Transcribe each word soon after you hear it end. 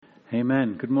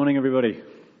Amen. Good morning, everybody.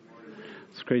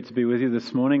 It's great to be with you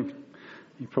this morning.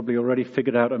 You probably already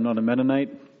figured out I'm not a Mennonite.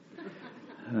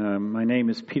 My name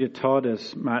is Peter Todd,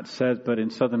 as Matt said, but in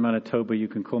southern Manitoba you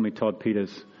can call me Todd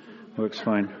Peters. Works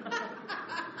fine.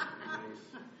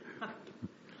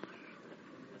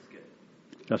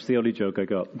 That's the only joke I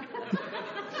got.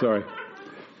 Sorry.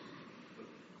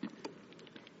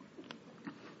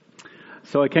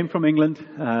 So I came from England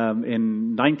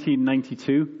in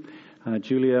 1992.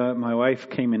 Julia, my wife,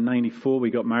 came in 94.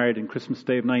 We got married on Christmas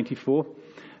Day of 94.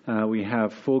 We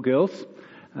have 4 girls.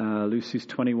 Lucy's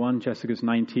 21, Jessica's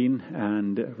 19,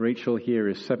 and Rachel here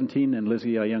is 17, and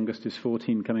Lizzie, our youngest, is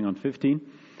 14, coming on 15.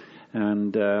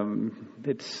 And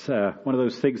it's one of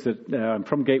those things that I'm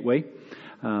from Gateway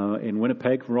in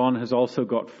Winnipeg. Ron has also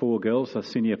got 4 girls, a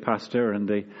senior pastor, and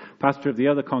the pastor of the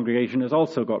other congregation has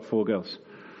also got 4 girls.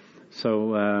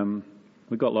 So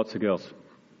we've got lots of girls,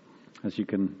 as you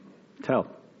can tell.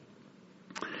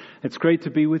 It's great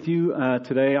to be with you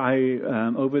today. I,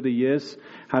 over the years,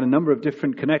 had a number of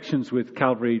different connections with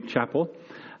Calvary Chapel.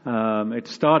 It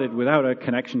started without a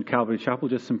connection to Calvary Chapel,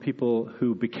 just some people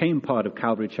who became part of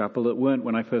Calvary Chapel that weren't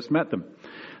when I first met them.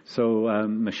 So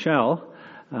Michelle,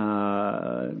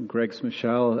 Greg's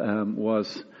Michelle,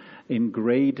 was in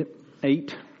grade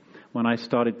 8 when I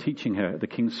started teaching her at the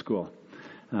King's School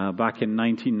back in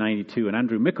 1992. And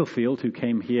Andrew Micklefield, who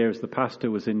came here as the pastor,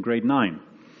 was in grade 9.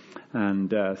 And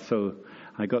so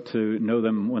I got to know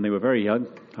them when they were very young.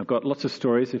 I've got lots of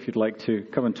stories. If you'd like to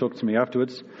come and talk to me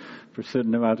afterwards for a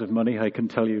certain amount of money, I can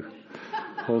tell you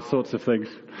all sorts of things.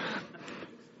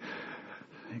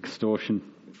 Extortion.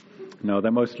 No,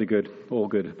 they're mostly good. All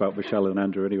good about Michelle and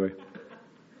Andrew anyway.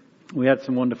 We had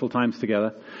some wonderful times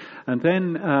together. And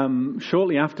then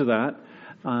shortly after that,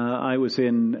 I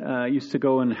used to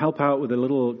go and help out with a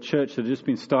little church that had just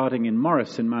been starting in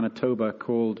Morris in Manitoba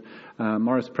called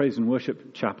Morris Praise and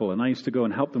Worship Chapel. And I used to go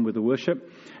and help them with the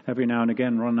worship. Every now and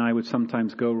again, Ron and I would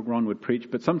sometimes go, Ron would preach.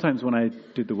 But sometimes when I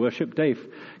did the worship, Dave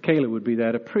Kaler would be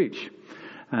there to preach.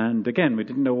 And again, we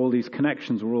didn't know all these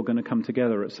connections were all going to come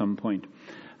together at some point.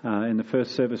 In the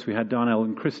first service, we had Darnell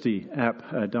and Christy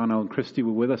Epp. Darnell and Christy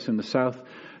were with us in the South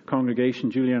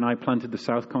congregation. Julia and I planted the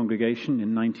South congregation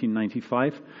in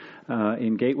 1995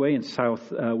 in Gateway in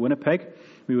South Winnipeg.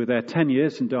 We were there 10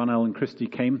 years, and Darnell and Christy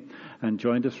came and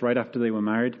joined us right after they were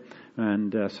married,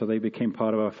 and so they became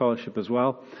part of our fellowship as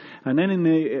well. And then in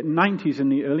the 90s, in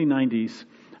the early 90s,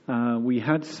 we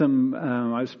had some,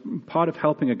 I was part of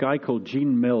helping a guy called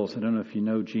Gene Mills. I don't know if you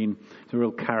know Gene. He's a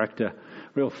real character,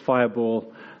 real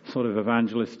fireball sort of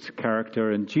evangelist character.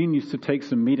 And Gene used to take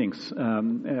some meetings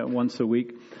once a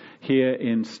week here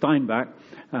in Steinbach,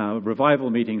 revival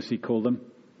meetings he called them.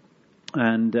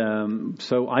 And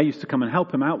so I used to come and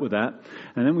help him out with that.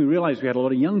 And then we realized we had a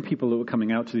lot of young people that were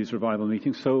coming out to these revival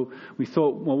meetings. So we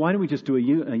thought, well, why don't we just do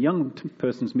a young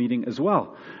person's meeting as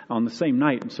well on the same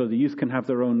night? And so the youth can have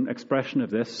their own expression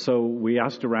of this. So we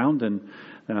asked around, and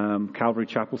Calvary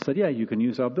Chapel said, yeah, you can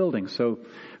use our building. So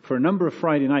for a number of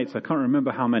Friday nights, I can't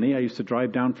remember how many, I used to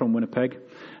drive down from Winnipeg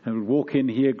and would walk in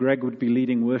here. Greg would be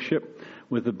leading worship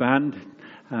with the band.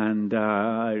 And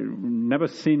I never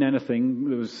seen anything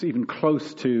that was even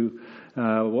close to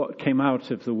what came out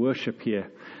of the worship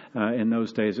here in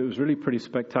those days. It was really pretty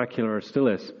spectacular, it still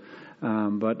is.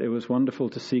 But it was wonderful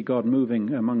to see God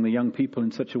moving among the young people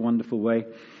in such a wonderful way.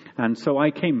 And so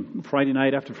I came Friday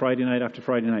night after Friday night after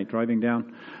Friday night, driving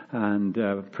down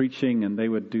and preaching, and they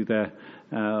would do their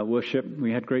worship.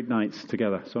 We had great nights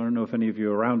together. So I don't know if any of you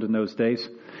were around in those days.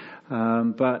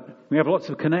 But we have lots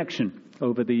of connection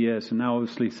over the years, and now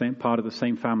obviously part of the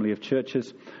same family of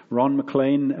churches. Ron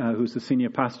McLean, who's the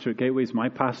senior pastor at Gateway, is my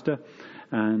pastor,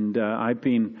 and I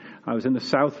was in the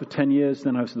South for 10 years,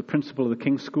 then I was the principal of the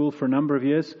King's School for a number of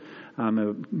years. I'm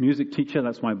a music teacher,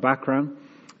 that's my background,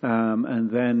 and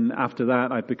then after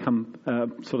that I've become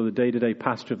sort of the day-to-day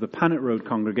pastor of the Panet Road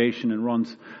congregation, and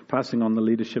Ron's passing on the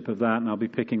leadership of that, and I'll be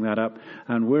picking that up,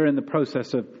 and we're in the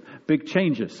process of big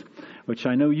changes, which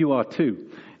I know you are too,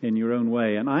 in your own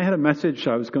way. And I had a message,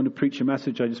 I was going to preach a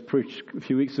message I just preached a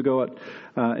few weeks ago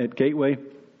at Gateway.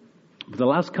 For the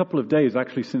last couple of days,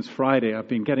 actually since Friday, I've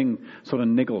been getting sort of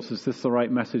niggles. Is this the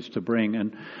right message to bring?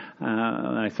 And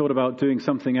I thought about doing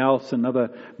something else,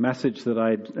 another message that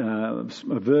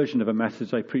a version of a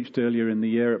message I preached earlier in the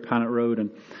year at Panet Road,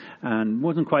 and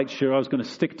wasn't quite sure. I was going to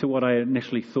stick to what I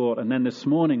initially thought. And then this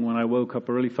morning when I woke up,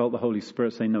 I really felt the Holy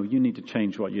Spirit say, no, you need to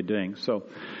change what you're doing. So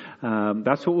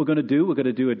that's what we're going to do. We're going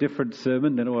to do a different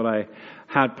sermon than what I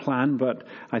had planned, but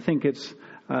I think it's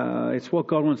what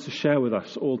God wants to share with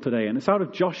us all today. And it's out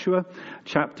of Joshua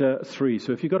chapter 3.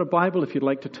 So if you've got a Bible, if you'd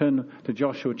like to turn to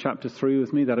Joshua chapter 3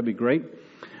 with me, that'd be great.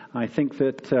 I think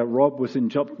that Rob was in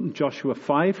Joshua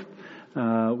 5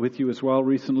 with you as well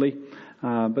recently.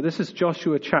 But this is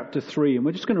Joshua chapter 3, and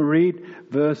we're just going to read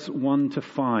verse 1 to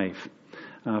 5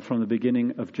 from the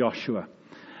beginning of Joshua.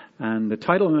 And the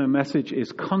title of my message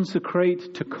is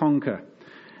Consecrate to Conquer.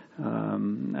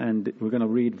 And we're going to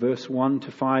read verse 1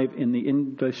 to 5 in the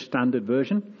English Standard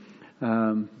Version.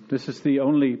 This is the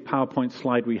only PowerPoint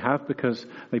slide we have because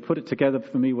they put it together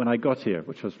for me when I got here,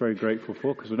 which I was very grateful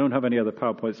for because we don't have any other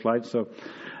PowerPoint slides. So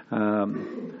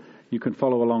you can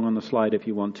follow along on the slide if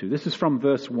you want to. This is from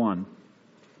verse 1.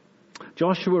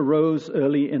 Joshua rose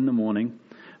early in the morning.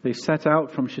 They set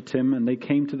out from Shittim and they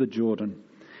came to the Jordan,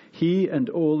 he and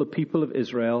all the people of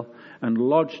Israel, and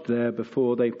lodged there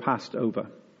before they passed over.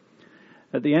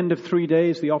 At the end of 3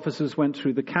 days, the officers went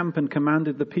through the camp and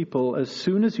commanded the people, as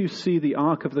soon as you see the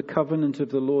ark of the covenant of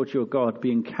the Lord your God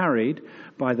being carried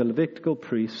by the Levitical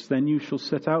priests, then you shall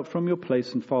set out from your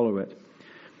place and follow it.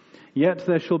 Yet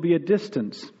there shall be a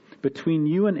distance between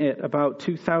you and it, about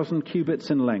 2,000 cubits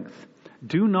in length.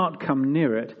 Do not come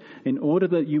near it, in order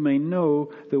that you may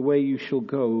know the way you shall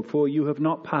go, for you have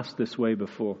not passed this way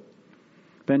before.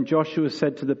 Then Joshua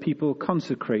said to the people,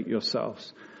 consecrate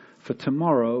yourselves, for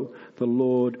tomorrow the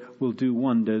Lord will do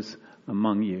wonders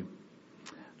among you.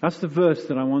 That's the verse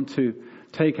that I want to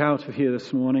take out of here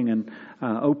this morning and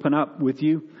open up with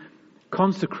you.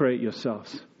 Consecrate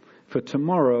yourselves, for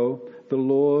tomorrow the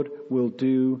Lord will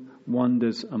do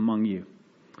wonders among you.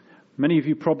 Many of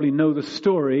you probably know the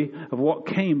story of what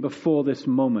came before this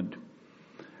moment.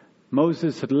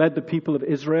 Moses had led the people of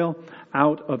Israel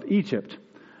out of Egypt,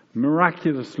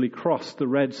 miraculously crossed the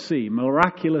Red Sea,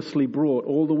 miraculously brought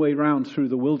all the way round through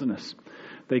the wilderness.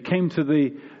 They came to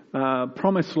the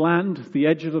promised land, the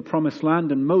edge of the promised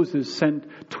land, and Moses sent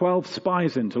 12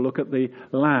 spies in to look at the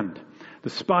land. The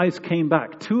spies came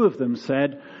back. 2 of them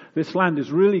said, this land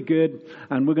is really good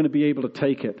and we're going to be able to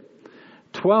take it.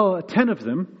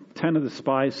 10 of the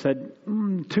spies said,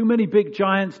 too many big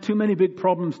giants, too many big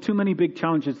problems, too many big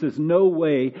challenges. There's no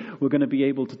way we're going to be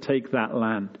able to take that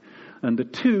land. And the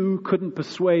 2 couldn't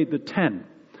persuade the 10.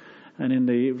 And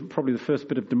in probably the first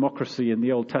bit of democracy in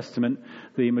the Old Testament,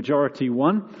 the majority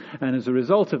won. And as a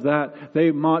result of that,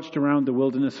 they marched around the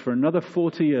wilderness for another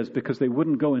 40 years because they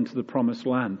wouldn't go into the promised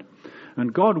land.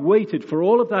 And God waited for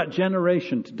all of that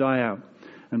generation to die out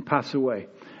and pass away.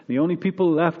 The only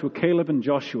people left were Caleb and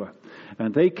Joshua.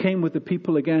 And they came with the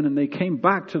people again, and they came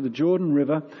back to the Jordan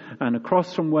River and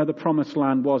across from where the promised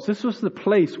land was. This was the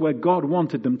place where God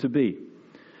wanted them to be.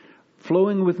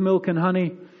 Flowing with milk and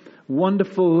honey,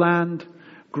 wonderful land,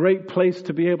 great place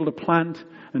to be able to plant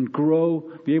and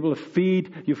grow, be able to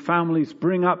feed your families,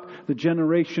 bring up the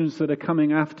generations that are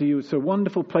coming after you. It's a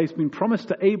wonderful place, been promised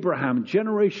to Abraham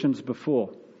generations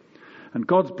before. And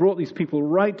God's brought these people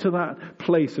right to that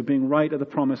place of being right at the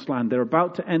promised land. They're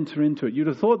about to enter into it. You'd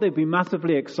have thought they'd be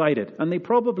massively excited, and they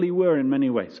probably were in many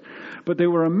ways. But they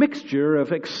were a mixture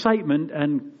of excitement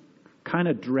and kind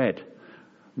of dread,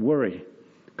 worry,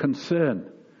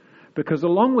 concern. Because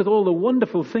along with all the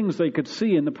wonderful things they could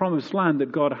see in the promised land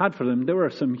that God had for them, there were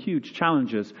some huge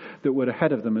challenges that were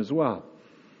ahead of them as well.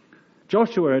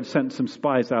 Joshua had sent some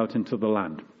spies out into the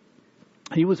land.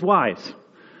 He was wise.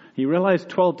 He realized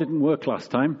 12 didn't work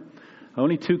last time.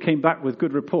 Only 2 came back with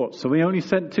good reports. So he only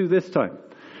sent 2 this time.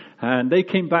 And they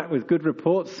came back with good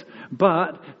reports,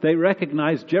 but they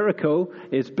recognized Jericho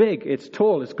is big, it's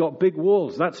tall, it's got big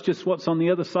walls. That's just what's on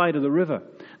the other side of the river.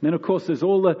 And then, of course, there's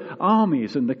all the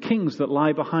armies and the kings that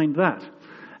lie behind that.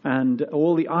 And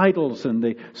all the idols and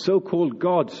the so-called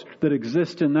gods that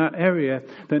exist in that area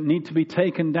that need to be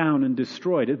taken down and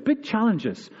destroyed. It's big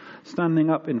challenges standing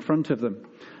up in front of them.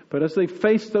 But as they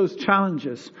faced those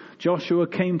challenges, Joshua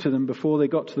came to them before they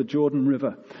got to the Jordan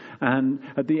River. And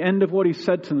at the end of what he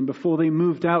said to them, before they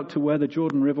moved out to where the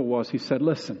Jordan River was, he said,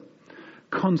 listen,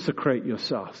 consecrate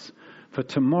yourselves, for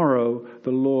tomorrow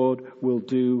the Lord will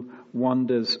do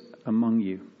wonders among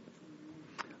you.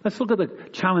 Let's look at the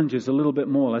challenges a little bit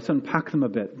more. Let's unpack them a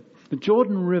bit. The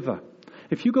Jordan River.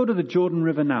 If you go to the Jordan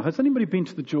River now, has anybody been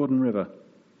to the Jordan River?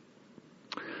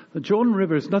 The Jordan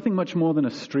River is nothing much more than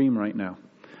a stream right now.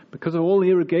 Because of all the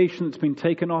irrigation that's been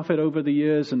taken off it over the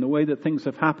years and the way that things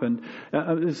have happened,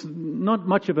 there's not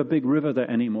much of a big river there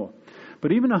anymore.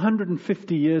 But even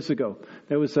 150 years ago,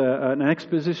 there was an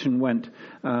exposition went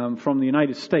from the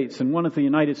United States, and one of the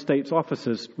United States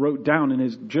officers wrote down in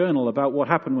his journal about what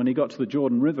happened when he got to the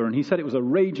Jordan River, and he said it was a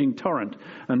raging torrent,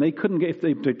 and they couldn't get, if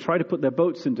they tried to put their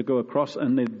boats in to go across,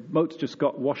 and the boats just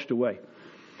got washed away.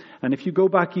 And if you go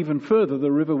back even further,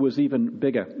 the river was even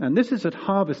bigger. And this is at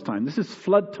harvest time. This is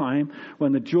flood time,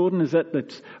 when the Jordan is at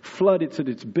its flood, it's at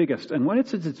its biggest. And when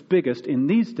it's at its biggest, in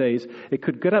these days, it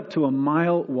could get up to a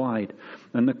mile wide.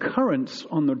 And the currents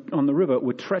on the river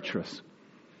were treacherous.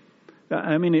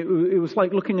 I mean, it was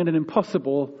like looking at an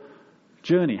impossible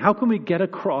journey. How can we get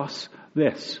across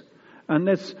this? And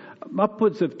there's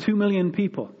upwards of 2 million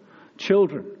people,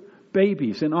 children,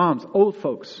 babies in arms, old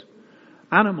folks,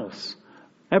 animals,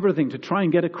 everything to try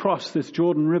and get across this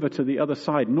Jordan River to the other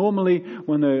side. Normally,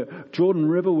 when the Jordan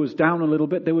River was down a little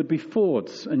bit, there would be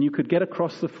fords, and you could get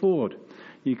across the ford.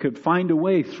 You could find a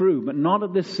way through, but not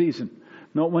at this season,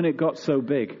 not when it got so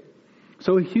big.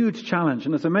 So a huge challenge.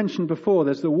 And as I mentioned before,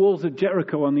 there's the walls of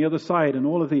Jericho on the other side, and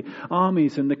all of the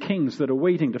armies and the kings that are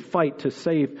waiting to fight to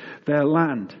save their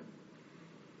land.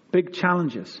 Big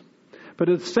challenges. But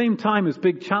at the same time as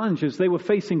big challenges, they were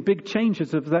facing big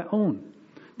changes of their own.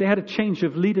 They had a change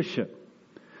of leadership.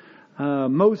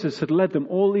 Moses had led them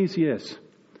all these years.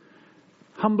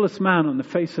 Humblest man on the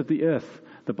face of the earth,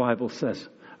 the Bible says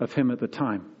of him at the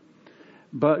time.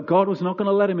 But God was not going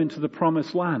to let him into the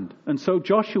promised land. And so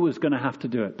Joshua was going to have to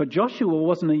do it. But Joshua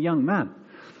wasn't a young man.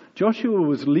 Joshua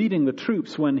was leading the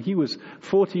troops when he was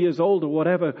 40 years old or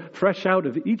whatever, fresh out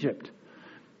of Egypt.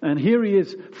 And here he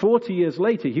is 40 years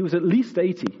later. He was at least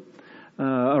 80.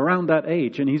 Around that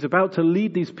age, and he's about to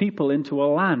lead these people into a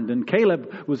land, and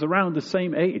Caleb was around the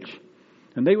same age,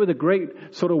 and they were the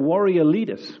great sort of warrior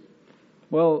leaders.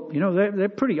 Well, you know, they're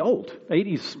pretty old.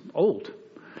 80's old,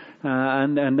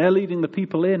 and they're leading the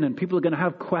people in, and people are going to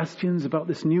have questions about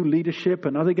this new leadership,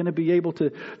 and are they going to be able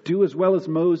to do as well as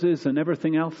Moses and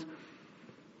everything else?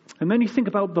 And then you think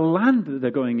about the land that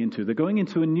they're going into. They're going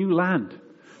into a new land.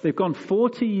 They've gone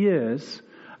 40 years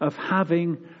of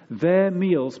having their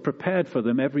meals prepared for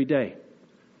them every day.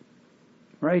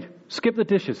 Right? Skip the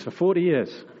dishes for 40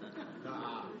 years.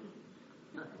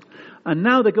 And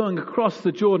now they're going across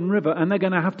the Jordan River, and they're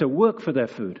going to have to work for their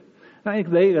food.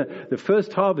 The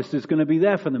first harvest is going to be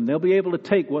there for them. They'll be able to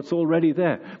take what's already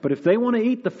there. But if they want to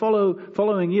eat the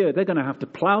following year, they're going to have to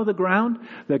plow the ground.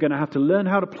 They're going to have to learn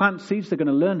how to plant seeds. They're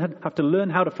going to have to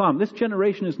learn how to farm. This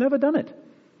generation has never done it.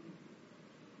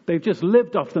 They've just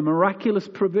lived off the miraculous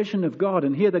provision of God.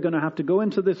 And here they're going to have to go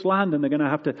into this land, and they're going to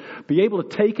have to be able to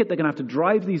take it. They're going to have to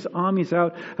drive these armies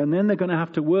out. And then they're going to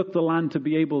have to work the land to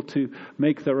be able to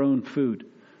make their own food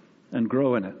and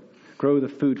grow in it. Grow the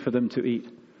food for them to eat.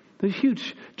 There's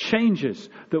huge changes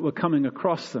that were coming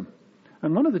across them.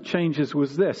 And one of the changes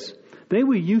was this. They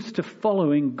were used to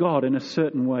following God in a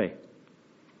certain way.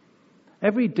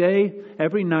 Every day,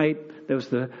 every night, there was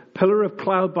the pillar of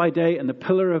cloud by day and the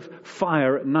pillar of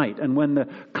fire at night. And when the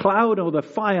cloud or the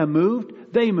fire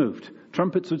moved, they moved.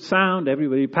 Trumpets would sound,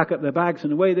 everybody would pack up their bags,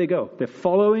 and away they go. They're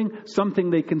following something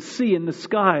they can see in the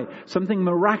sky, something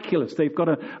miraculous. They've got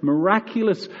a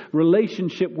miraculous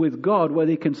relationship with God where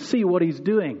they can see what He's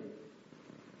doing.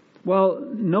 Well,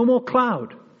 no more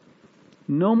cloud,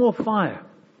 no more fire.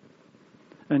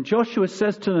 And Joshua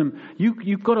says to them,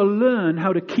 you've got to learn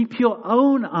how to keep your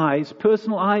own eyes,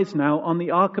 personal eyes now, on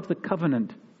the Ark of the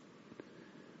Covenant.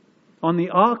 On the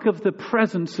Ark of the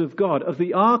presence of God, of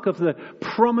the Ark of the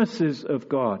promises of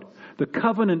God, the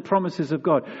covenant promises of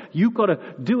God. You've got to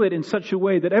do it in such a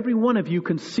way that every one of you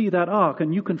can see that Ark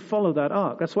and you can follow that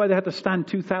Ark. That's why they had to stand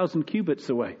 2,000 cubits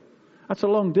away. That's a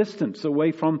long distance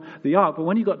away from the Ark. But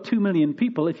when you've got 2 million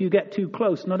people, if you get too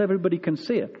close, not everybody can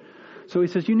see it. So he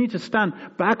says, you need to stand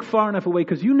back far enough away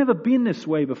because you've never been this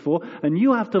way before, and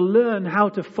you have to learn how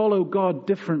to follow God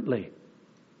differently.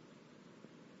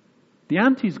 The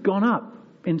ante's gone up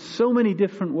in so many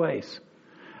different ways.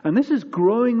 And this is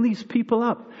growing these people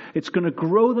up. It's going to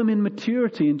grow them in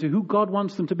maturity into who God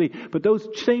wants them to be. But those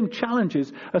same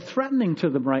challenges are threatening to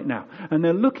them right now. And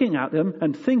they're looking at them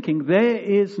and thinking, there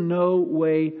is no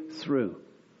way through.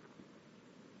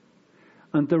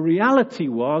 And the reality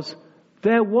was,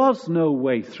 there was no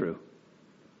way through.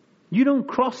 You don't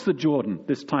cross the Jordan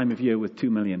this time of year with 2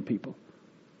 million people.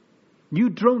 You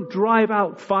don't drive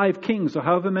out 5 kings or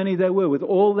however many there were with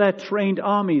all their trained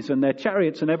armies and their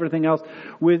chariots and everything else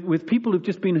with people who've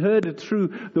just been herded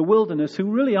through the wilderness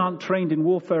who really aren't trained in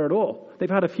warfare at all. They've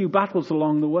had a few battles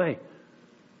along the way.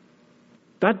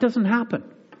 That doesn't happen.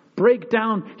 Break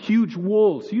down huge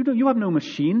walls. You have no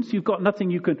machines. You've got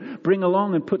nothing you can bring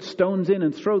along and put stones in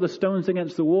and throw the stones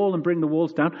against the wall and bring the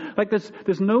walls down. Like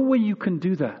there's no way you can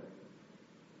do that.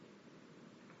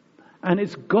 And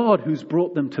it's God who's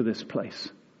brought them to this place.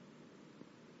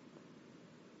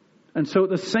 And so at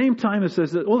the same time as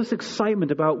there's all this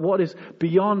excitement about what is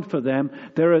beyond for them,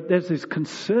 there's these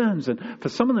concerns and for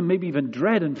some of them maybe even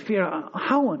dread and fear.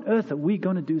 How on earth are we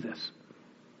going to do this?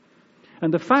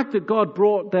 And the fact that God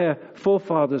brought their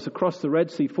forefathers across the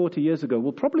Red Sea 40 years ago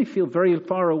will probably feel very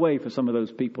far away for some of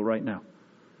those people right now.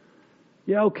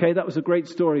 Yeah, okay, that was a great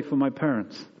story for my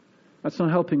parents. That's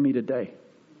not helping me today.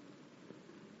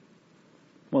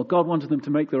 Well, God wanted them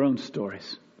to make their own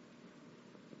stories.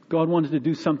 God wanted to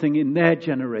do something in their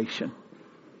generation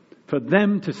for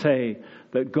them to say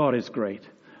that God is great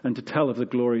and to tell of the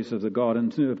glories of the God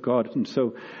and of God. And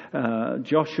so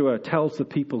Joshua tells the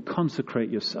people,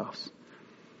 consecrate yourselves.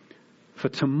 For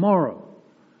tomorrow,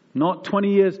 not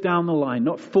 20 years down the line,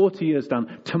 not 40 years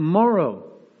down, tomorrow,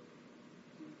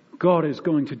 God is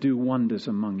going to do wonders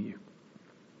among you.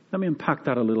 Let me unpack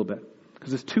that a little bit,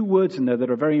 because there's two words in there that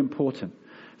are very important.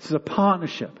 This is a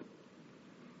partnership.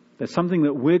 There's something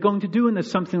that we're going to do, and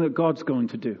there's something that God's going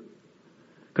to do.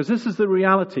 Because this is the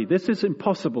reality. This is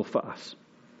impossible for us.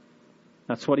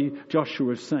 That's what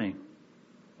Joshua is saying.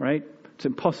 Right? It's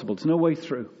impossible. There's no way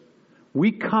through.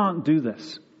 We can't do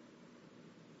this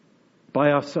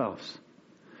by ourselves.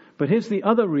 But here's the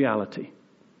other reality.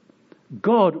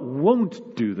 God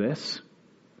won't do this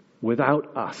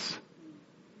without us.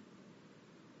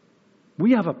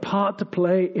 We have a part to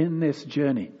play in this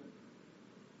journey.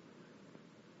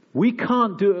 We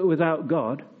can't do it without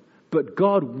God, but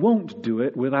God won't do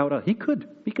it without us. He could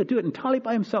do it entirely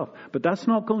by himself, but that's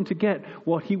not going to get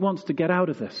what he wants to get out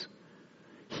of this.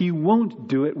 He won't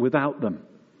do it without them.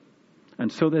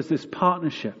 And so there's this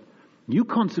partnership. You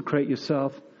consecrate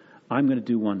yourself, I'm going to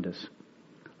do wonders.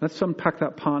 Let's unpack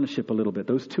that partnership a little bit.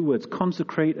 Those two words,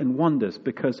 consecrate and wonders,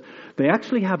 because they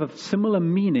actually have a similar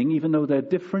meaning, even though they're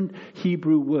different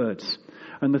Hebrew words.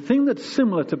 And the thing that's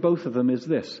similar to both of them is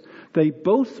this. They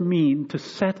both mean to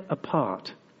set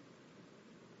apart.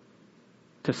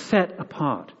 To set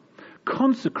apart.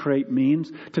 Consecrate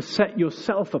means to set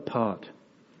yourself apart.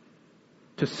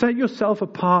 To set yourself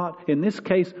apart, in this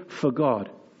case, for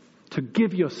God. To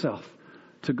give yourself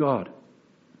to God.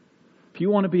 If you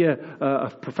want to be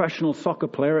a professional soccer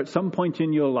player, at some point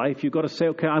in your life, you've got to say,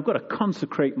 okay, I've got to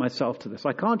consecrate myself to this.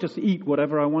 I can't just eat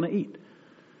whatever I want to eat.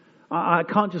 I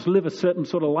can't just live a certain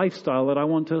sort of lifestyle that I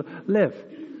want to live.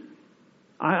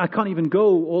 I can't even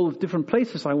go all the different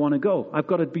places I want to go. I've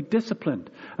got to be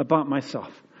disciplined about myself.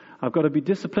 I've got to be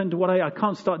disciplined to I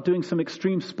can't start doing some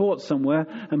extreme sport somewhere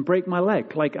and break my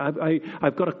leg. Like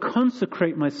I've got to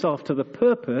consecrate myself to the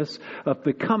purpose of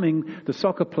becoming the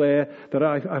soccer player that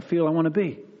I feel I want to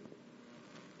be.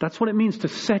 That's what it means to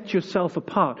set yourself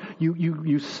apart.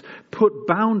 You put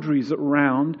boundaries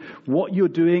around what you're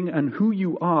doing and who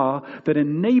you are that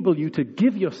enable you to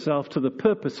give yourself to the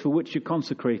purpose for which you're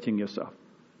consecrating yourself.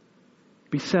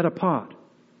 Be set apart.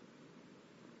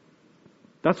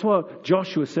 That's what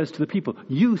Joshua says to the people.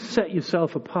 You set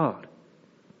yourself apart.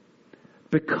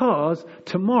 Because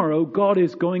tomorrow God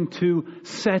is going to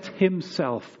set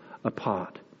himself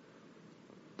apart.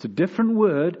 It's a different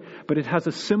word, but it has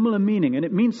a similar meaning, and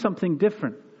it means something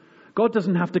different. God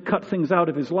doesn't have to cut things out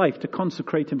of his life to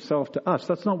consecrate himself to us.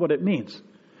 That's not what it means.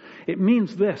 It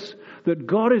means this, that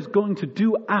God is going to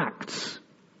do acts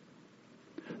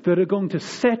that are going to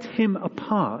set him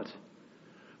apart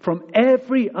from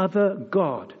every other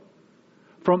God,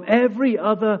 from every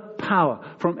other power,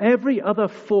 from every other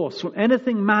force, from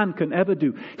anything man can ever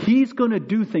do. He's going to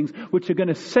do things which are going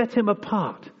to set him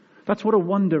apart. That's what a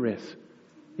wonder is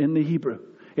in the Hebrew.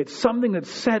 It's something that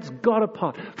sets God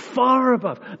apart, far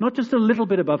above, not just a little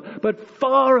bit above, but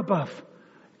far above,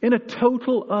 in a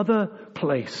total other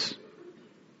place.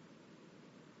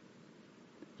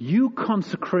 You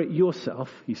consecrate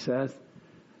yourself, he says.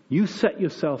 You set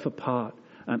yourself apart.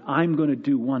 And I'm going to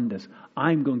do wonders.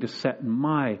 I'm going to set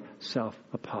myself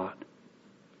apart.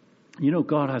 You know,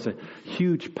 God has a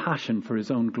huge passion for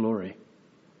his own glory.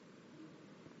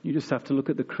 You just have to look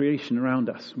at the creation around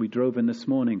us. We drove in this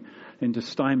morning into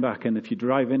Steinbach. And if you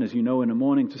drive in, as you know, in the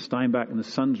morning to Steinbach and the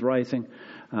sun's rising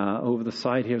over the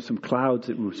side here, some clouds.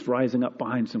 It was rising up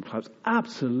behind some clouds.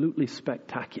 Absolutely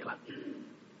spectacular.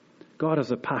 God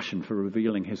has a passion for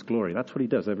revealing his glory. That's what he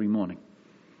does every morning.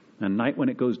 And night when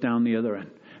it goes down the other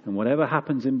end. And whatever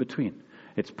happens in between.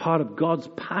 It's part of God's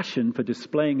passion for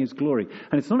displaying his glory.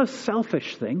 And it's not a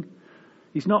selfish thing.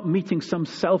 He's not meeting some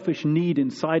selfish need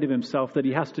inside of himself that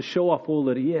he has to show off all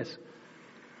that he is.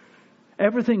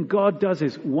 Everything God does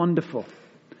is wonderful.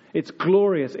 It's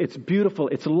glorious. It's beautiful.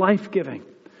 It's life-giving.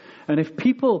 And if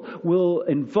people will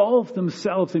involve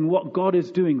themselves in what God is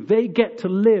doing, they get to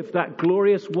live that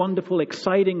glorious, wonderful,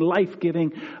 exciting,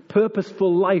 life-giving,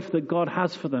 purposeful life that God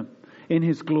has for them in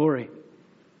his glory.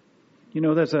 You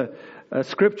know, there's a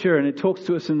scripture, and it talks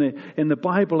to us in the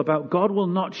Bible about God will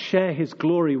not share his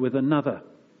glory with another.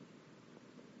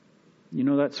 You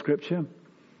know that scripture?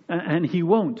 And he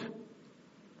won't.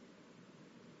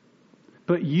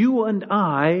 But you and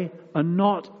I are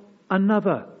not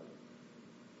another.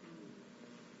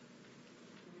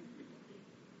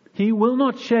 He will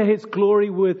not share his glory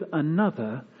with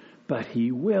another, but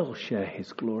he will share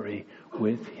his glory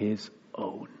with his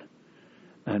own.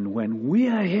 And when we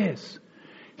are his,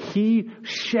 he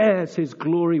shares his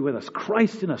glory with us.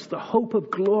 Christ in us, the hope of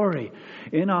glory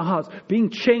in our hearts,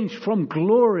 being changed from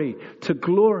glory to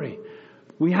glory.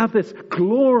 We have this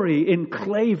glory in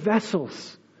clay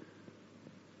vessels,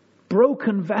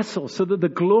 broken vessels, so that the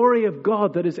glory of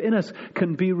God that is in us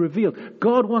can be revealed.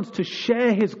 God wants to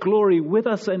share his glory with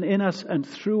us and in us and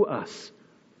through us.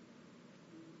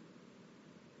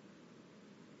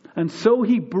 And so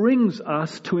he brings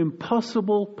us to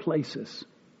impossible places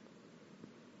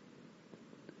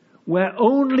where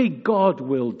only God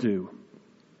will do.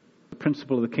 The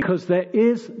principle of the kingdom. Because there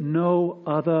is no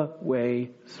other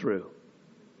way through.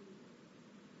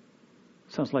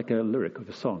 Sounds like a lyric of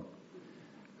a song.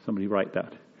 Somebody write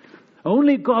that.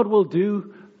 Only God will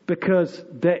do, because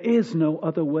there is no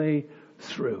other way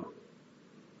through.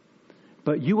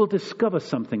 But you will discover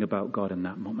something about God in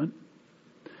that moment.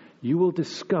 You will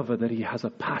discover that he has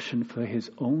a passion for his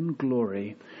own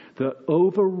glory that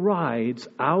overrides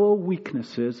our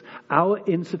weaknesses, our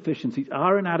insufficiencies,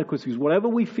 our inadequacies, whatever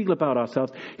we feel about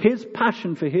ourselves. His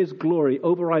passion for his glory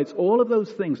overrides all of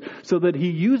those things, so that he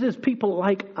uses people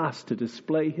like us to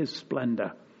display his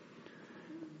splendor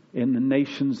in the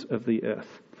nations of the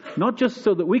earth. Not just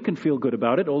so that we can feel good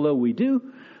about it, although we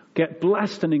do get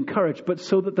blessed and encouraged, but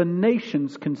so that the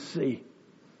nations can see.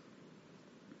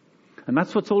 And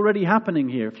that's what's already happening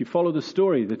here. If you follow the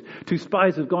story, that two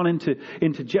spies have gone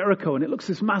into Jericho, and it looks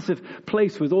this massive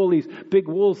place with all these big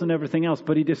walls and everything else,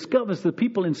 but he discovers the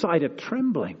people inside are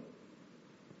trembling.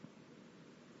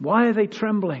 Why are they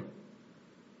trembling?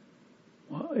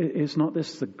 Well, is not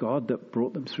this the God that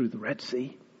brought them through the Red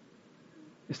Sea?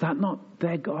 Is that not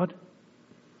their God?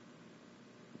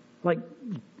 Like,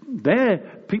 their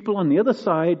people on the other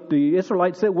side, the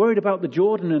Israelites, they're worried about the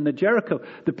Jordan and the Jericho.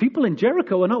 The people in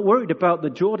Jericho are not worried about the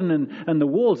Jordan and the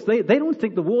walls. They don't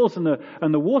think the walls and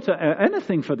the water are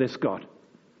anything for this God.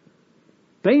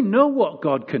 They know what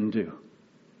God can do.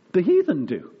 The heathen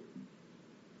do.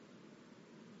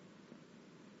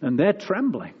 And they're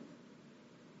trembling.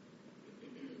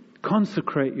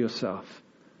 Consecrate yourself.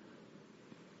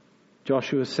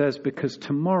 Joshua says, because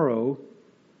tomorrow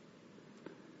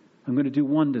I'm going to do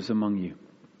wonders among you.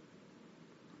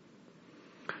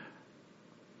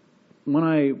 When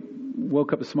I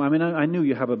woke up this morning, I knew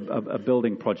you have a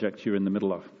building project you're in the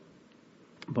middle of.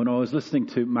 But when I was listening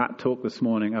to Matt talk this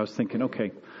morning, I was thinking,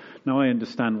 okay, now I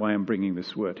understand why I'm bringing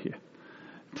this word here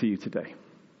to you today.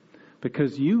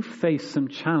 Because you face some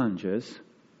challenges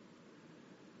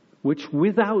which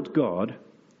without God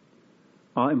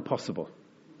are impossible.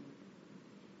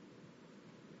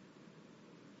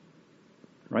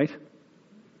 Right?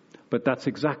 But that's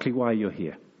exactly why you're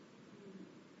here.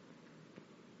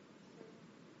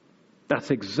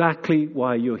 That's exactly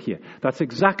why you're here. That's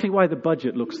exactly why the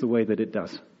budget looks the way that it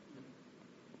does.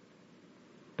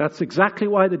 That's exactly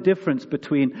why the difference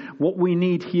between what we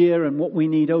need here and what we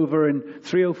need over in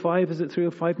 305, is it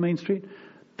 305 Main Street?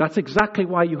 That's exactly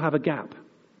why you have a gap.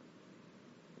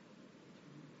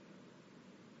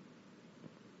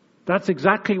 That's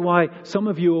exactly why some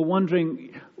of you are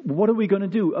wondering, what are we going to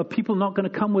do? Are people not going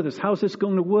to come with us? How's this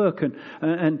going to work?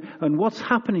 And what's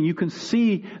happening? You can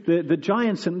see the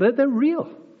giants, and they're real.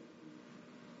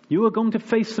 You are going to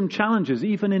face some challenges,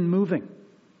 even in moving.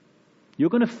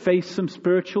 You're going to face some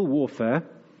spiritual warfare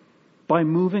by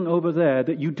moving over there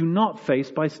that you do not face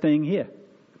by staying here.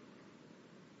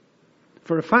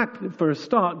 For a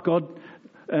start,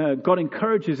 God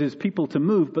encourages his people to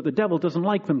move, but the devil doesn't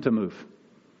like them to move.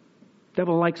 The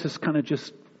devil likes us kind of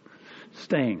just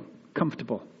staying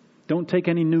comfortable. Don't take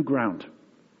any new ground.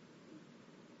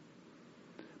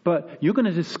 But you're going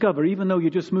to discover, even though you're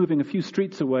just moving a few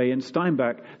streets away in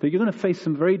Steinbach, that you're going to face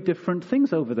some very different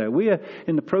things over there. We are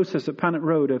in the process at Panet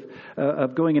Road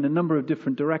of going in a number of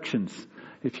different directions.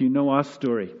 If you know our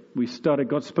story,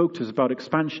 God spoke to us about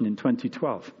expansion in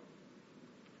 2012.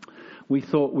 We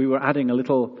thought we were adding a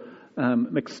little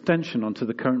extension onto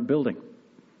the current building.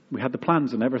 We had the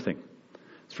plans and everything.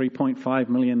 3.5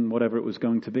 million, whatever it was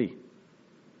going to be.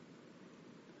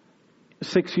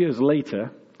 6 years later,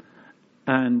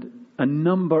 and a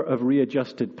number of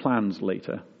readjusted plans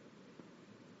later,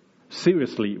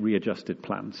 seriously readjusted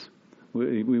plans.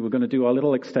 We were going to do our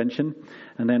little extension,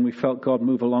 and then we felt God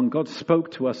move along. God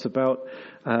spoke to us about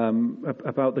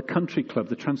the country club,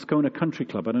 the Transcona Country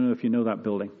Club. I don't know if you know that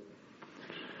building.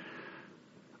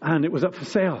 And it was up for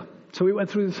sale. So we went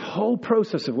through this whole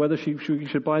process of whether she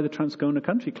should buy the Transcona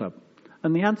Country Club.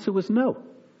 And the answer was no.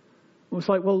 It was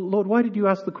like, well, Lord, why did you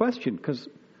ask the question? Because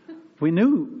we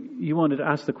knew you wanted to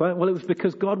ask the question. Well, it was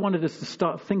because God wanted us to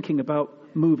start thinking about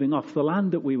moving off the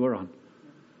land that we were on.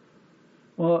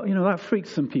 Well, that freaked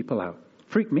some people out.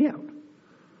 Freaked me out.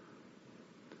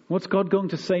 What's God going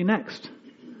to say next?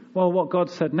 Well, what God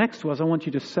said next was, I want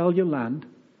you to sell your land,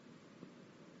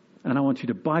 and I want you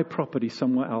to buy property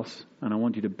somewhere else, and I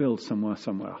want you to build somewhere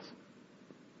else.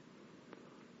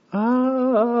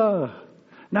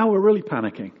 Now we're really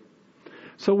panicking.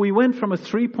 So we went from a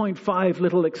 3.5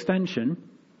 little extension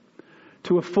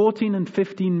to a $14 and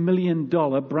 $15 million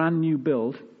brand new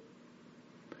build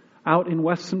out in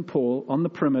West St. Paul on the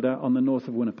perimeter on the north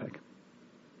of Winnipeg.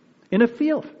 In a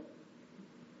field.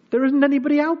 There isn't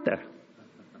anybody out there.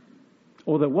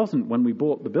 Or there wasn't when we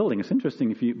bought the building. It's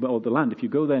interesting, the land, if you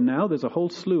go there now, there's a whole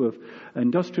slew of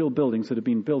industrial buildings that have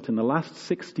been built in the last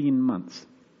 16 months.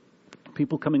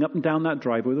 People coming up and down that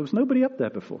driveway. There was nobody up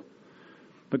there before.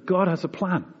 But God has a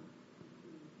plan.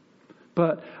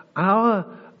 But our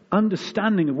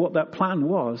understanding of what that plan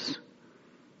was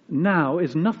now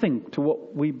is nothing to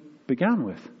what we began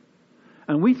with.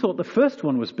 And we thought the first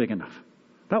one was big enough.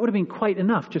 That would have been quite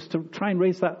enough just to try and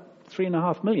raise that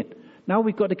 $3.5 million. Now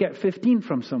we've got to get 15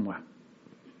 from somewhere.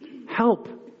 Help.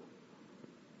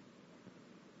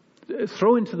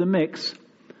 Throw into the mix,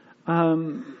 a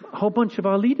whole bunch of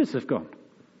our leaders have gone.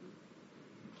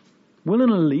 Will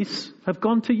and Elise have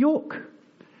gone to York.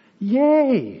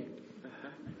 Yay!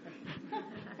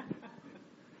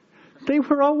 They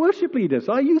were our worship leaders,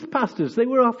 our youth pastors. They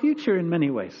were our future in many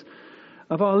ways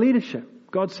of our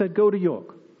leadership. God said, go to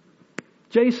York.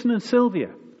 Jason and Sylvia,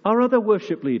 our other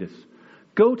worship leaders,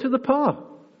 go to the PAR.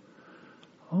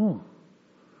 Oh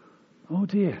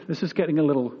dear, this is getting a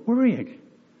little worrying.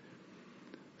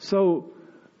 So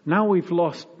now we've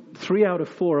lost 3 out of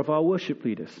 4 of our worship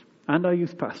leaders and our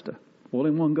youth pastor, all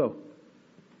in one go.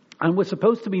 And we're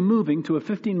supposed to be moving to a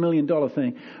 $15 million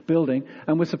building,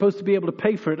 and we're supposed to be able to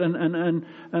pay for it and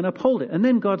uphold it. And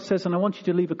then God says, and I want you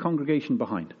to leave a congregation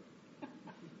behind.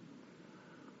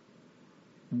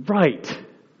 Right.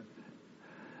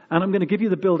 And I'm going to give you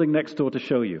the building next door to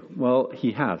show you. Well,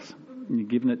 he has. He's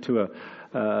given it to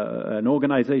an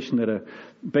organization that are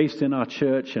based in our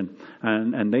church,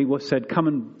 and they said, come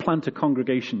and plant a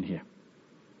congregation here.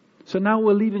 So now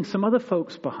we're leaving some other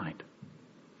folks behind.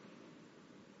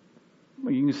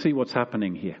 Well, you can see what's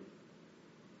happening here.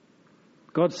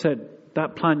 God said,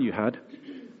 that plan you had,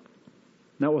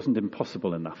 that wasn't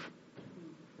impossible enough.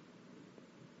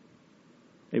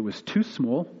 It was too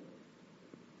small.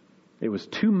 It was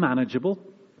too manageable.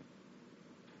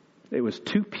 It was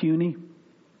too puny.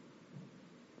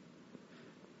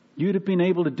 You'd have been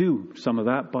able to do some of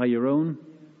that by your own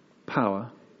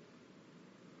power.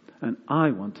 And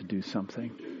I want to do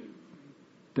something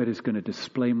that is going to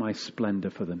display my splendor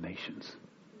for the nations.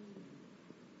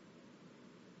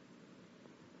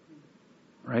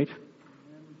 Right?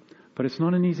 But it's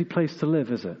not an easy place to live,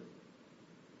 is it?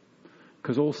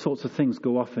 Because all sorts of things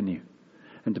go off in you.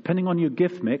 And depending on your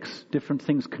gift mix, different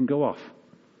things can go off.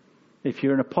 If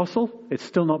you're an apostle, it's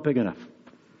still not big enough.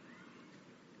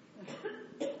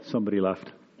 Somebody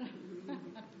laughed.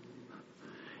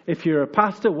 If you're a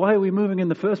pastor, why are we moving in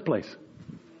the first place?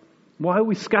 Why are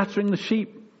we scattering the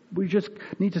sheep? We just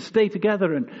need to stay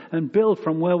together and build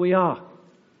from where we are.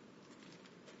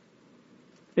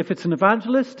 If it's an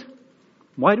evangelist,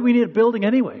 why do we need a building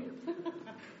anyway?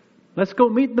 Let's go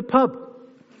meet in the pub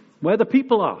where the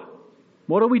people are.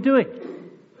 What are we doing?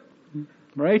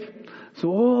 Right? So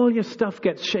all your stuff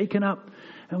gets shaken up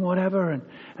and whatever,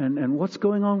 and what's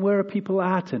going on, where are people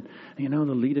at, and the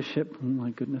leadership, oh my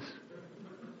goodness.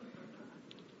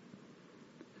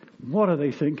 What are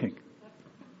they thinking?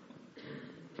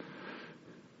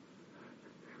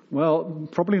 Well,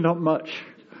 probably not much.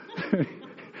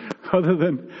 Other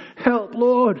than, help,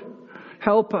 Lord,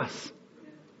 help us.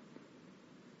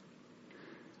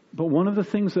 But one of the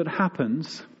things that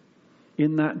happens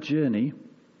in that journey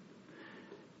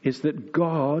is that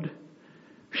God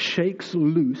shakes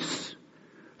loose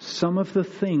some of the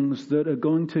things that are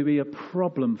going to be a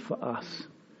problem for us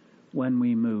when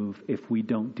we move if we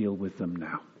don't deal with them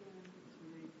now.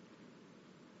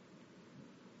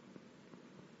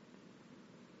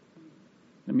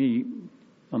 Let me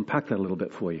unpack that a little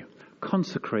bit for you.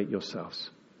 Consecrate yourselves.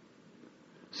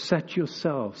 Set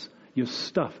yourselves, your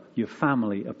stuff, your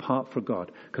family apart for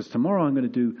God. Because tomorrow I'm going to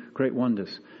do great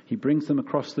wonders. He brings them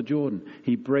across the Jordan.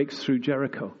 He breaks through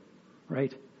Jericho.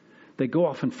 Right? They go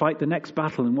off and fight the next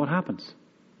battle, and what happens?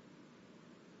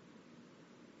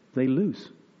 They lose.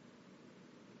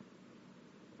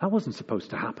 That wasn't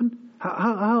supposed to happen.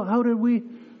 How did we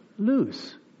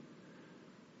lose?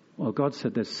 Well, God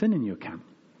said there's sin in your camp.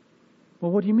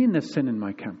 Well, what do you mean there's sin in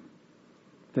my camp?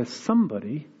 There's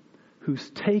somebody who's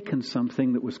taken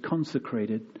something that was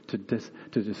consecrated to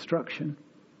destruction,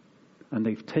 and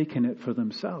they've taken it for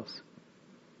themselves.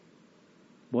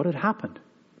 What had happened?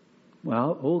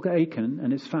 Well, Olga Achan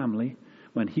and his family,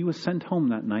 when he was sent home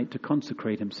that night to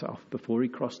consecrate himself before he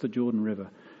crossed the Jordan River,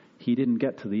 he didn't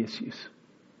get to the issues.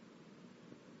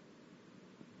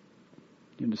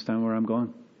 You understand where I'm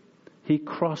going? He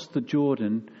crossed the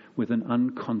Jordan with an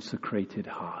unconsecrated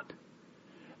heart.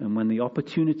 And when the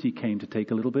opportunity came to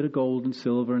take a little bit of gold and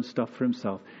silver and stuff for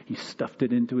himself, he stuffed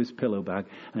it into his pillow bag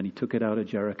and he took it out of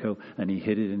Jericho and he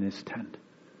hid it in his tent.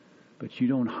 But you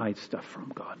don't hide stuff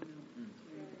from God.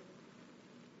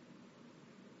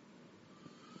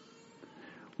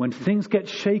 When things get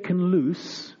shaken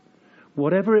loose,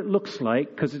 whatever it looks like,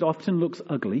 because it often looks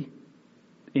ugly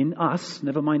in us,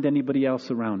 never mind anybody else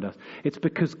around us, it's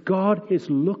because God is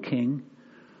looking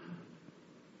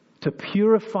to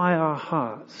purify our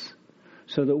hearts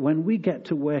so that when we get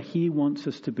to where He wants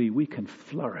us to be, we can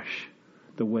flourish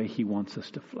the way He wants us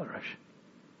to flourish.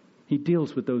 He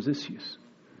deals with those issues.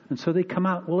 And so they come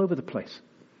out all over the place.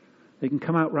 They can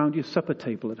come out round your supper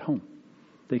table at home.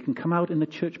 They can come out in the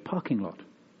church parking lot.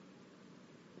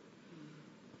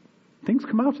 Things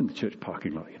come out in the church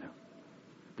parking lot,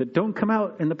 that don't come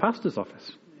out in the pastor's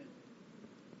office.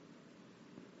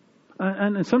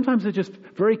 And sometimes they're just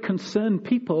very concerned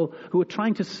people who are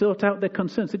trying to sort out their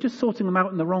concerns. They're just sorting them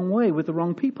out in the wrong way with the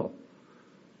wrong people.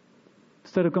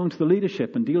 Instead of going to the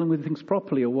leadership and dealing with things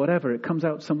properly or whatever, it comes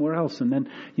out somewhere else. And then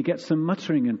you get some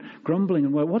muttering and grumbling.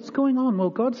 And, well, what's going on? Well,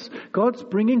 God's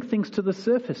bringing things to the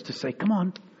surface to say, come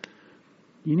on.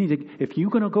 If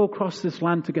you're going to go across this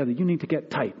land together, you need to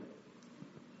get tight.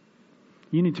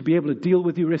 You need to be able to deal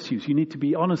with your issues. You need to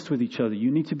be honest with each other.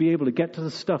 You need to be able to get to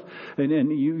the stuff.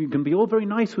 And you can be all very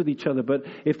nice with each other. But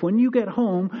if when you get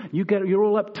home, you're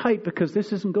all uptight because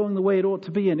this isn't going the way it ought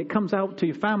to be, and it comes out to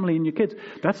your family and your kids,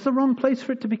 that's the wrong place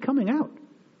for it to be coming out.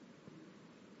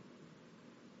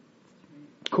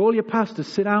 Call your pastor.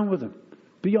 Sit down with them.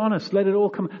 Be honest. Let it all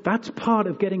come. That's part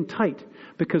of getting tight.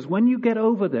 Because when you get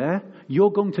over there,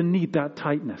 you're going to need that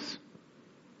tightness.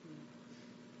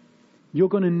 You're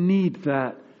going to need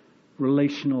that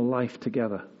relational life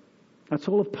together. That's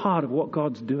all a part of what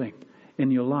God's doing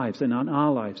in your lives and in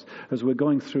our lives as we're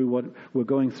going through what we're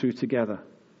going through together.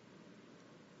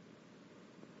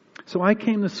 So I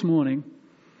came this morning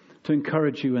to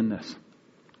encourage you in this.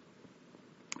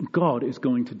 God is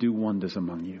going to do wonders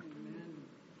among you.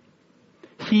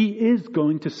 He is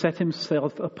going to set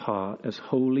Himself apart as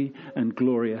holy and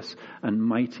glorious and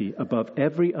mighty above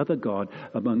every other god,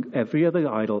 among every other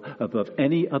idol, above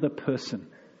any other person.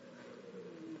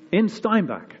 In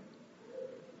Steinbach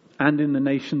and in the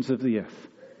nations of the earth.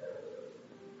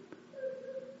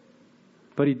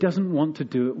 But He doesn't want to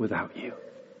do it without you.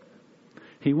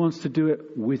 He wants to do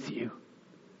it with you.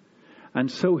 And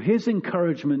so His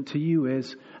encouragement to you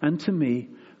is, and to me,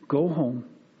 go home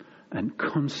and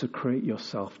consecrate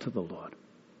yourself to the Lord.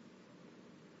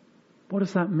 What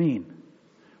does that mean?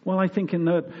 Well, I think in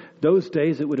those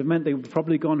days it would have meant they would have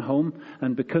probably gone home,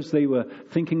 and because they were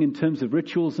thinking in terms of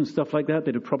rituals and stuff like that,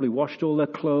 they'd have probably washed all their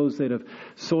clothes, they'd have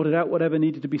sorted out whatever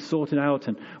needed to be sorted out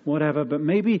and whatever. But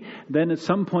maybe then at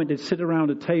some point they'd sit around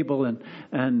a table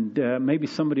and maybe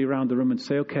somebody around the room would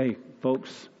say, okay,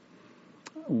 folks,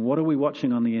 what are we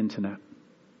watching on the internet?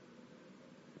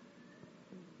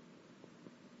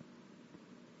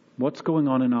 What's going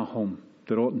on in our home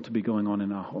that oughtn't to be going on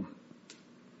in our home?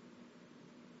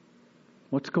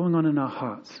 What's going on in our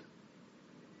hearts?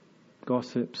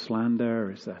 Gossip,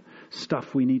 slander, is there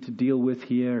stuff we need to deal with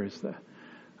here? Is there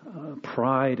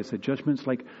pride? Is there judgments?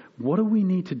 Like, what do we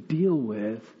need to deal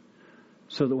with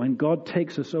so that when God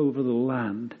takes us over the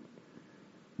land,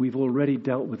 we've already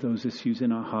dealt with those issues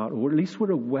in our heart, or at least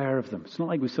we're aware of them. It's not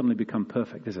like we suddenly become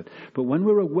perfect, is it? But when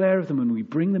we're aware of them and we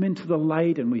bring them into the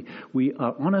light and we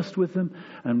are honest with them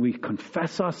and we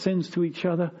confess our sins to each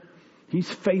other, He's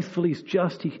faithful, He's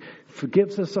just, He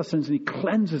forgives us our sins and He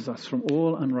cleanses us from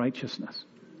all unrighteousness.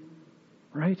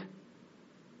 Right?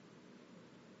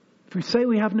 If we say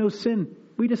we have no sin,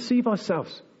 we deceive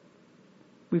ourselves.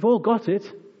 We've all got it,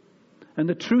 and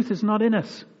the truth is not in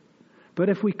us. But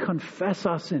if we confess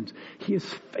our sins, He is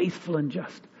faithful and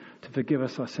just to forgive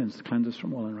us our sins, to cleanse us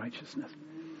from all unrighteousness.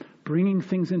 Bringing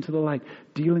things into the light,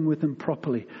 dealing with them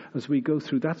properly as we go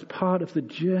through. That's part of the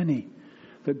journey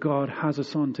that God has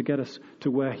us on to get us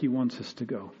to where He wants us to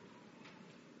go.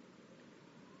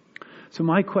 So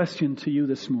my question to you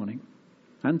this morning,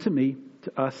 and to me,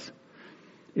 to us,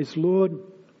 is, Lord,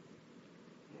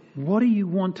 what do you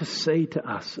want to say to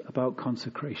us about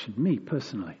consecration? Me,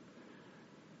 personally.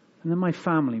 And then my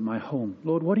family, my home.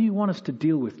 Lord, what do you want us to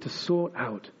deal with, to sort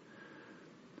out,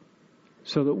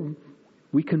 so that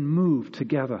we can move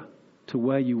together to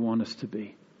where you want us to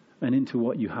be and into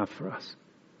what you have for us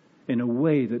in a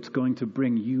way that's going to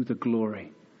bring you the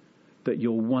glory that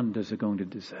your wonders are going to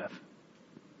deserve.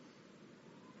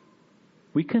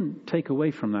 We can take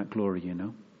away from that glory, you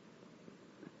know.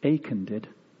 Achan did.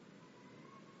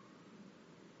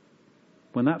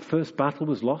 When that first battle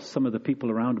was lost, some of the people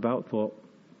around about thought,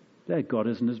 their God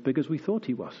isn't as big as we thought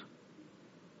he was.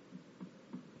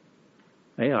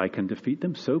 Ai can defeat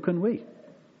them, so can we.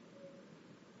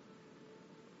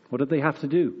 What did they have to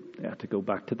do? They had to go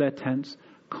back to their tents,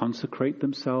 consecrate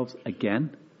themselves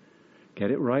again,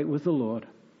 get it right with the Lord,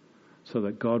 so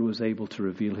that God was able to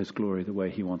reveal his glory the way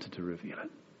he wanted to reveal it.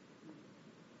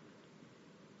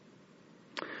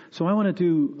 So I want to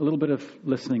do a little bit of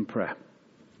listening prayer.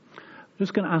 I'm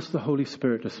just going to ask the Holy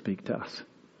Spirit to speak to us.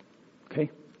 Okay?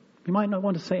 He might not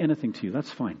want to say anything to you.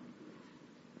 That's fine.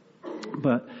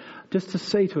 But just to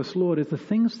say to us, Lord, is the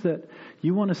things that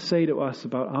you want to say to us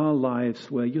about our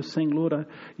lives where you're saying, Lord,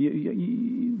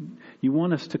 you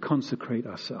want us to consecrate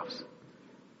ourselves.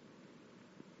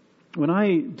 When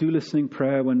I do listening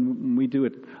prayer, when we do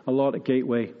it a lot at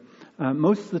Gateway,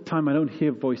 most of the time I don't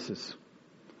hear voices,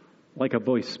 like a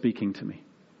voice speaking to me.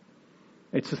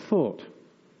 It's a thought.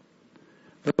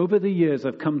 But over the years,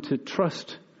 I've come to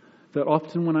trust that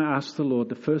often when I ask the Lord,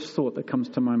 the first thought that comes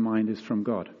to my mind is from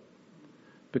God.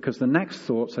 Because the next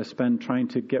thoughts I spend trying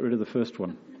to get rid of the first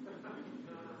one.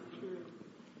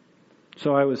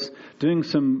 So I was doing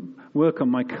some work on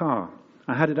my car.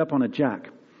 I had it up on a jack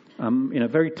in a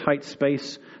very tight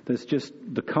space. There's just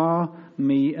the car,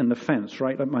 me, and the fence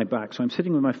right at my back. So I'm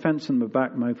sitting with my fence in my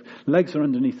back. My legs are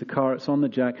underneath the car. It's on the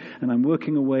jack. And I'm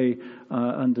working away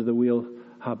under the wheel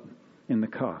hub in the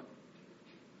car.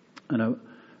 And a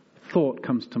thought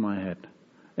comes to my head.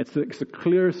 It's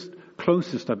the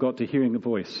closest I've got to hearing a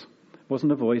voice. It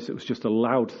wasn't a voice, it was just a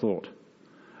loud thought.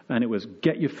 And it was,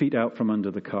 get your feet out from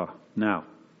under the car, now.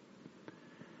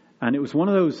 And it was one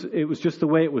of those, it was just the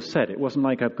way it was said. It wasn't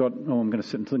like I'm going to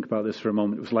sit and think about this for a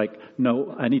moment. It was like,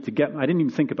 no, I didn't even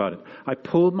think about it. I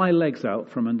pulled my legs out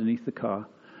from underneath the car,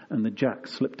 and the jack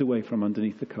slipped away from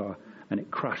underneath the car, and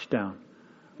it crashed down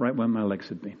right where my legs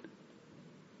had been.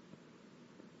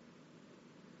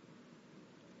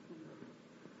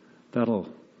 That'll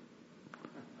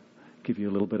give you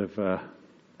a little bit of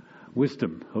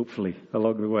wisdom, hopefully,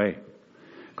 along the way.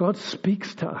 God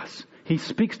speaks to us. He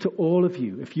speaks to all of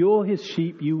you. If you're his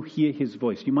sheep, you hear his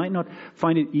voice. You might not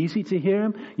find it easy to hear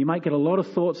him. You might get a lot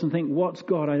of thoughts and think, what's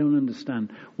God? I don't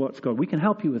understand. What's God? We can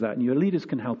help you with that, and your leaders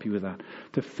can help you with that,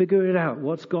 to figure it out,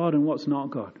 what's God and what's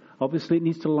not God. Obviously, it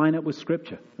needs to line up with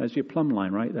Scripture. There's your plumb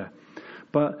line right there.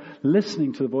 But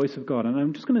listening to the voice of God. And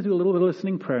I'm just going to do a little bit of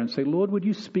listening prayer and say, Lord, would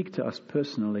you speak to us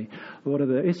personally? What are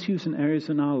the issues and areas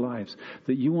in our lives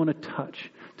that you want to touch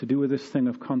to do with this thing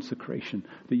of consecration,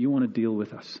 that you want to deal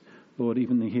with us? Lord,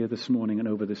 even here this morning and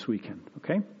over this weekend.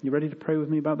 Okay? You ready to pray with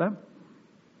me about that?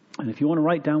 And if you want to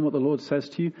write down what the Lord says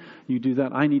to you, you do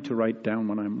that. I need to write down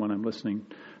when I'm listening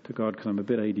to God because I'm a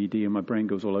bit ADD and my brain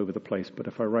goes all over the place. But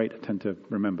if I write, I tend to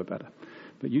remember better.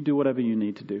 But you do whatever you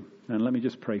need to do. And let me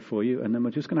just pray for you. And then we're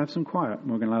just going to have some quiet.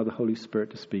 And we're going to allow the Holy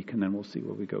Spirit to speak. And then we'll see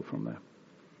where we go from there.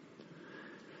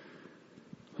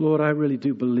 Lord, I really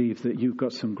do believe that you've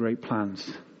got some great plans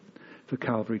for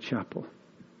Calvary Chapel.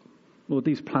 Lord,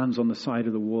 these plans on the side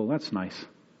of the wall, that's nice.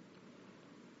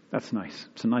 That's nice.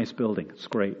 It's a nice building. It's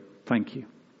great. Thank you.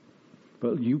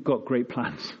 But you've got great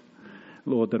plans,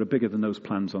 Lord, that are bigger than those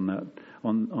plans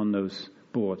on those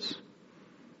boards.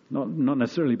 Not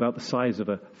necessarily about the size of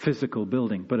a physical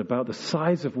building, but about the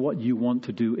size of what you want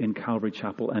to do in Calvary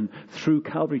Chapel and through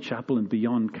Calvary Chapel and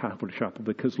beyond Calvary Chapel.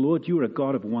 Because, Lord, you are a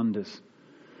God of wonders.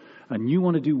 And you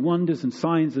want to do wonders and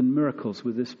signs and miracles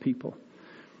with this people.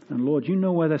 And, Lord, you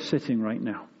know where they're sitting right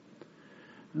now.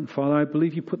 And, Father, I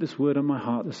believe you put this word on my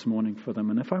heart this morning for them.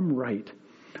 And if I'm right,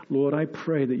 Lord, I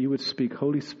pray that you would speak,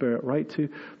 Holy Spirit, right to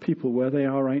people where they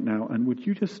are right now. And would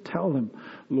you just tell them,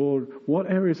 Lord,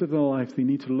 what areas of their life they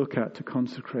need to look at to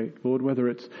consecrate? Lord, whether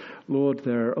it's, Lord,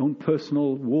 their own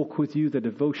personal walk with you, their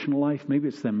devotional life, maybe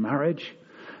it's their marriage,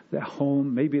 their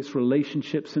home, maybe it's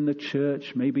relationships in the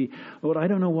church, maybe, Lord, I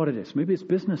don't know what it is. Maybe it's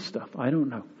business stuff. I don't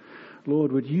know.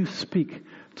 Lord, would you speak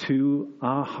to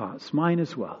our hearts, mine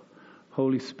as well,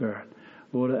 Holy Spirit.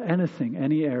 Lord,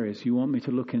 any areas you want me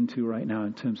to look into right now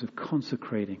in terms of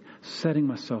consecrating, setting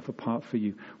myself apart for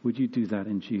you, would you do that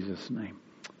in Jesus' name?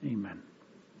 Amen.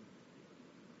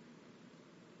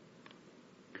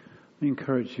 I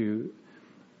encourage you,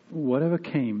 whatever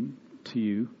came to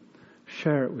you,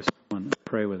 share it with someone,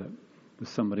 pray with it, with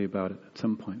somebody about it at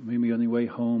some point. Maybe on your way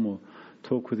home, or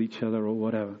talk with each other, or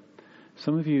whatever.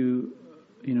 Some of you,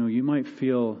 you might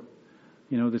feel,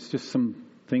 there's just some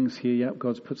things here. Yep,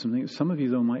 God's put some things. Some of you,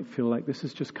 though, might feel like this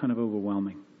is just kind of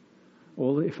overwhelming.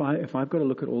 If I've got to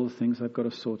look at all the things I've got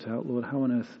to sort out, Lord, how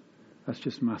on earth? That's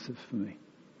just massive for me.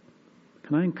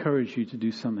 Can I encourage you to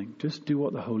do something? Just do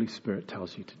what the Holy Spirit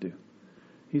tells you to do.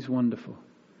 He's wonderful.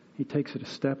 He takes it a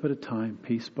step at a time,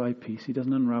 piece by piece. He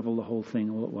doesn't unravel the whole thing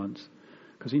all at once,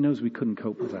 because he knows we couldn't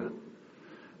cope with that.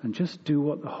 And just do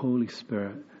what the Holy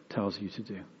Spirit tells you to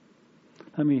do.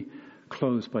 Let me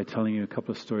close by telling you a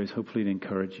couple of stories, hopefully to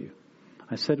encourage you.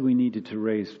 I said we needed to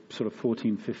raise sort of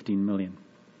 14, 15 million.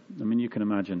 I mean, you can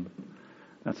imagine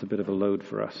that's a bit of a load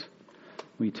for us.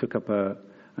 We took up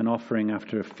an offering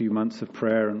after a few months of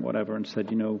prayer and whatever, and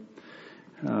said,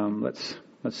 let's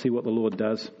see what the Lord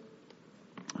does.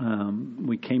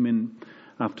 We came in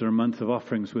after a month of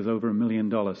offerings with over $1 million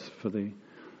for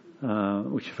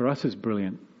which for us is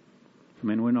brilliant. I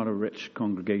mean, we're not a rich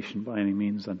congregation by any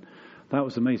means, and that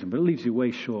was amazing, but it leaves you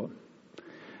way short.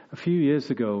 A few years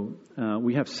ago,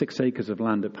 we have 6 acres of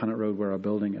land at Panet Road where our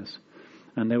building is,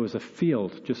 and there was a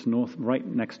field just north, right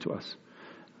next to us,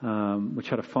 which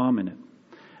had a farm in it.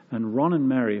 And Ron and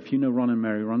Mary, if you know Ron and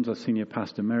Mary, Ron's our senior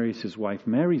pastor, Mary's his wife.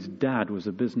 Mary's dad was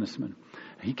a businessman.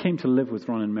 He came to live with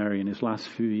Ron and Mary in his last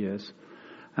few years.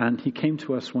 And he came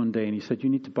to us one day and he said, you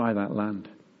need to buy that land.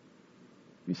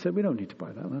 We said, we don't need to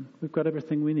buy that land. We've got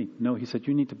everything we need. No, he said,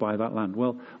 you need to buy that land.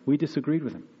 Well, we disagreed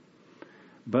with him.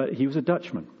 But he was a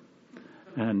Dutchman.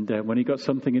 And when he got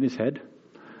something in his head,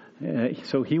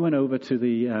 so he went over to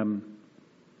the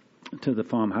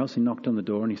farmhouse. He knocked on the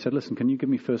door and he said, listen, can you give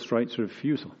me first rights of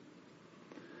refusal?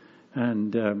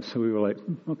 And so we were like,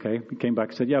 okay. He came back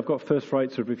and said, yeah, I've got first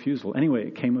rights of refusal. Anyway,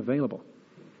 it came available.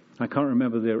 I can't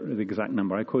remember the exact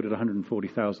number. I quoted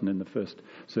 140,000 in the first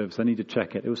service. I need to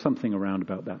check it. It was something around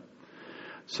about that.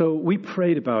 So we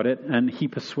prayed about it, and he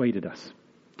persuaded us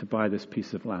to buy this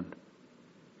piece of land.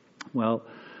 Well,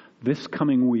 this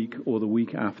coming week or the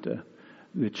week after,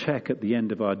 the check at the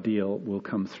end of our deal will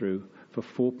come through for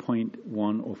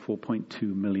 $4.1 or $4.2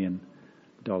 million.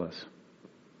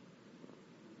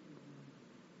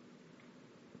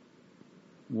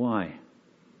 Why?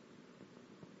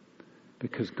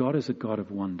 Because God is a God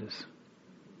of wonders.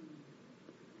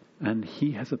 And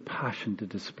he has a passion to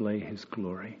display his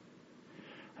glory.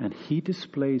 And he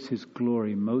displays his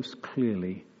glory most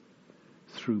clearly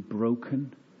through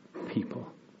broken people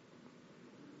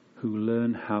who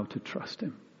learn how to trust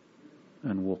him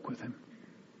and walk with him.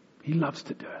 He loves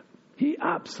to do it. He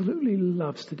absolutely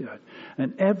loves to do it.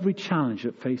 And every challenge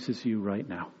that faces you right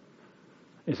now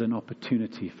is an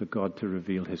opportunity for God to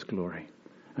reveal his glory.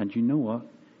 And you know what?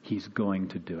 He's going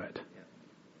to do it.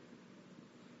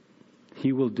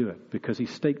 He will do it because he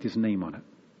staked his name on it.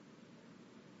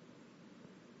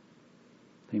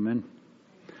 Amen.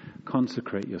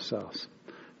 Consecrate yourselves.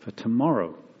 For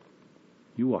tomorrow,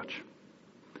 you watch.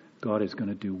 God is going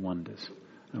to do wonders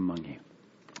among you.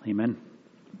 Amen.